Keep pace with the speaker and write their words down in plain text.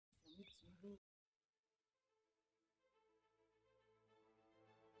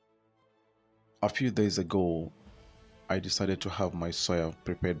A few days ago, I decided to have my soya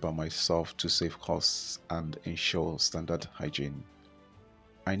prepared by myself to save costs and ensure standard hygiene.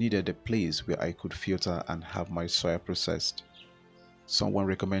 I needed a place where I could filter and have my soya processed. Someone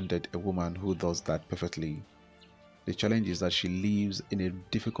recommended a woman who does that perfectly. The challenge is that she lives in a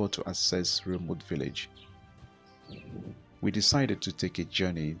difficult to access remote village. We decided to take a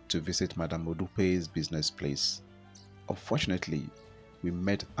journey to visit Madame Modupe's business place. Unfortunately, we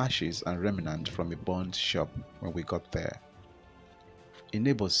met ashes and remnants from a burned shop when we got there. A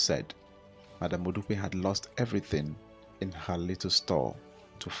neighbor said Madame Modupe had lost everything in her little store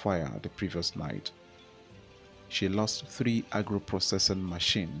to fire the previous night. She lost 3 agro-processing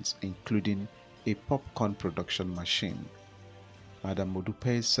machines, including a popcorn production machine. Madame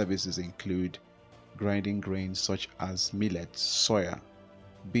Modupe's services include grinding grains such as millet, soya,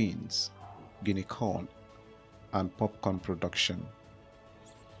 beans, guinea corn, and popcorn production.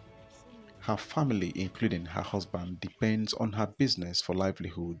 Her family, including her husband, depends on her business for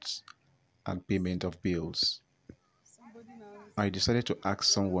livelihoods and payment of bills. I decided to ask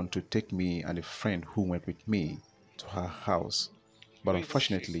someone to take me and a friend who went with me to her house, but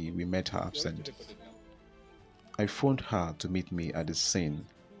unfortunately we met her absent. I phoned her to meet me at the scene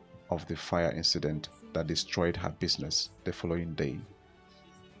of the fire incident that destroyed her business the following day.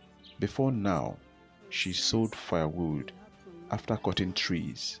 Before now, she sold firewood after cutting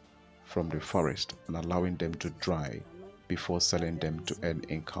trees from the forest and allowing them to dry before selling them to earn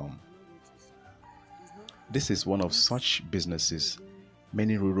income. This is one of such businesses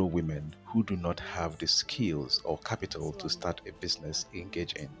many rural women who do not have the skills or capital to start a business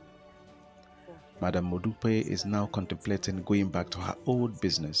engage in. Madame Modupe is now contemplating going back to her old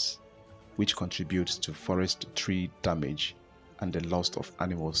business, which contributes to forest tree damage and the loss of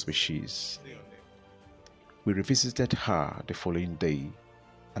animal species. We revisited her the following day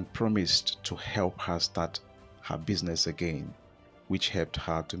and promised to help her start her business again, which helped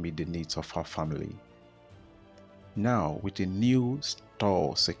her to meet the needs of her family. Now, with a new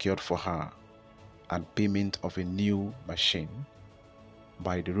store secured for her and payment of a new machine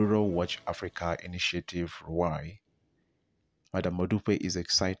by the Rural Watch Africa initiative RWI, Madame Modupe is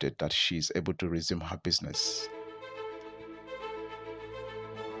excited that she is able to resume her business.